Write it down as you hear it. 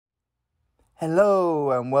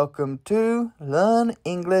Hello and welcome to Learn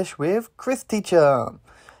English with Chris Teacher.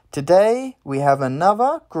 Today we have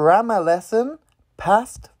another grammar lesson,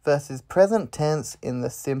 past versus present tense in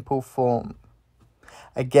the simple form.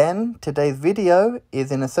 Again, today's video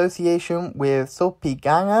is in association with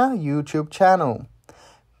Sopiganga YouTube channel.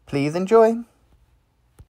 Please enjoy.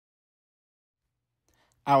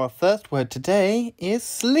 Our first word today is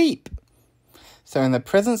sleep. So in the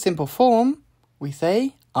present simple form, we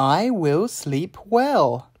say I will sleep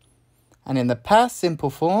well. And in the past simple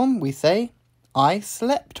form, we say I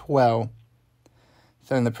slept well.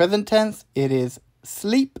 So in the present tense, it is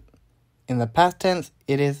sleep. In the past tense,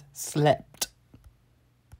 it is slept.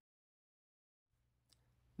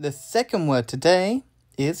 The second word today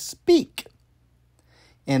is speak.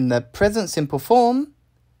 In the present simple form,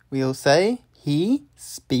 we'll say he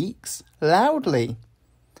speaks loudly.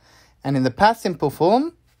 And in the past simple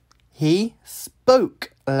form, he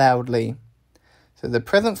spoke loudly. So the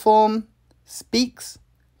present form, speaks,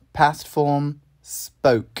 past form,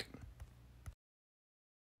 spoke.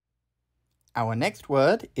 Our next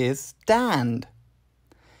word is stand.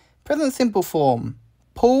 Present simple form,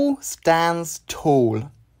 Paul stands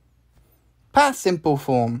tall. Past simple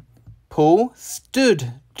form, Paul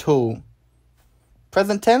stood tall.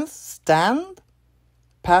 Present tense, stand.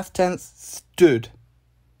 Past tense, stood.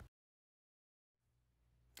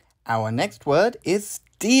 Our next word is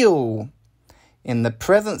steal. In the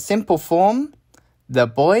present simple form, the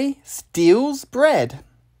boy steals bread.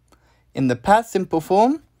 In the past simple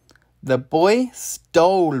form, the boy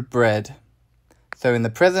stole bread. So in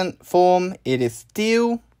the present form, it is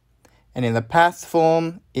steal, and in the past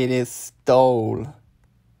form, it is stole.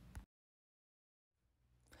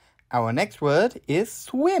 Our next word is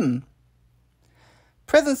swim.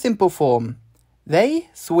 Present simple form, they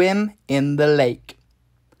swim in the lake.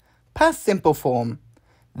 Past simple form,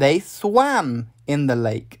 they swam in the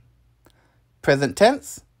lake. Present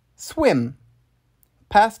tense, swim.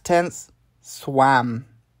 Past tense, swam.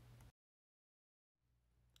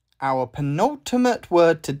 Our penultimate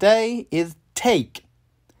word today is take.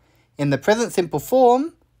 In the present simple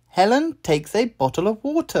form, Helen takes a bottle of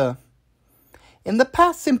water. In the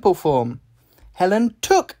past simple form, Helen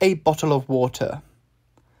took a bottle of water.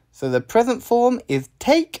 So the present form is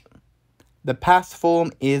take. The past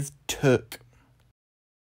form is took.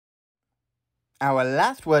 Our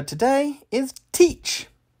last word today is teach.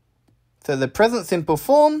 So the present simple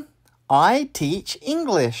form, I teach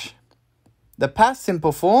English. The past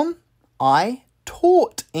simple form, I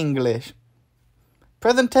taught English.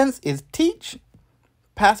 Present tense is teach.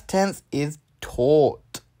 Past tense is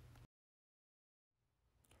taught.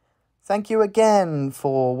 Thank you again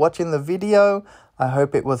for watching the video. I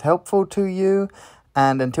hope it was helpful to you.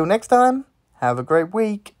 And until next time, have a great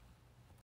week.